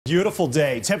beautiful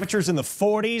day. Temperatures in the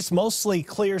 40s, mostly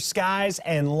clear skies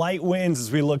and light winds as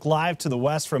we look live to the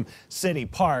west from City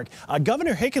Park.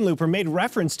 Governor Hickenlooper made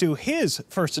reference to his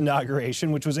first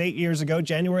inauguration, which was 8 years ago,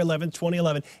 January 11th,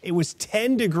 2011. It was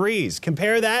 10 degrees.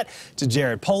 Compare that to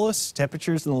Jared Polis,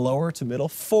 temperatures in the lower to middle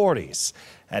 40s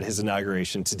at his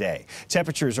inauguration today.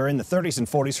 Temperatures are in the 30s and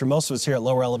 40s for most of us here at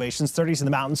lower elevations, 30s in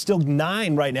the mountains, still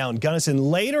 9 right now in Gunnison.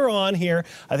 Later on here,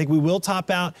 I think we will top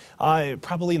out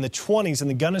probably in the 20s in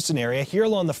the Gunnison area. Here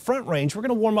along the Front Range, we're going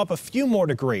to warm up a few more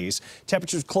degrees.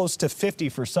 Temperatures close to 50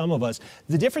 for some of us.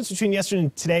 The difference between yesterday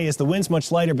and today is the wind's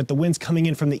much lighter, but the wind's coming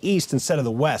in from the east instead of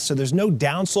the west. So there's no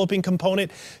downsloping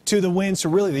component to the wind. So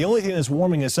really the only thing that's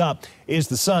warming us up is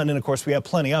the sun. And of course, we have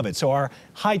plenty of it. So our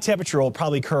high temperature will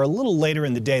probably occur a little later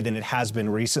in the day than it has been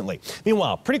recently.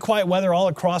 Meanwhile, pretty quiet weather all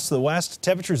across the west.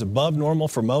 Temperatures above normal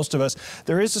for most of us.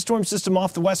 There is a storm system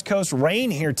off the west coast.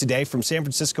 Rain here today from San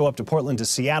Francisco up to Portland to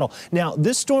Seattle. Now,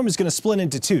 this storm is going to split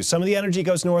into two. Some of the energy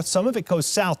goes north, some of it goes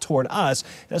south toward us.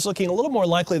 And it's looking a little more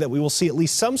likely that we will see at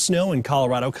least some snow in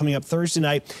Colorado coming up Thursday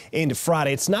night into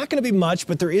Friday. It's not going to be much,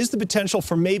 but there is the potential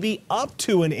for maybe up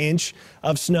to an inch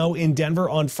of snow in Denver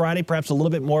on Friday, perhaps a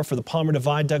little bit more for the Palmer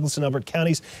Divide, Douglas and Elbert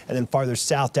counties, and then farther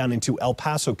south down into El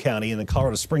Paso County in the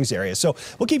Colorado Springs area. So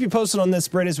we'll keep you posted on this,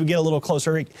 Britt, as we get a little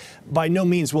closer. By no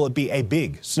means will it be a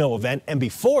big snow event, and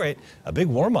before it, a big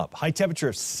warm-up. High temperature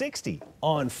of 60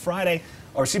 on Thursday,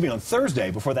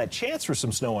 before that chance for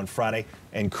some snow on Friday,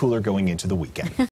 and cooler going into the weekend.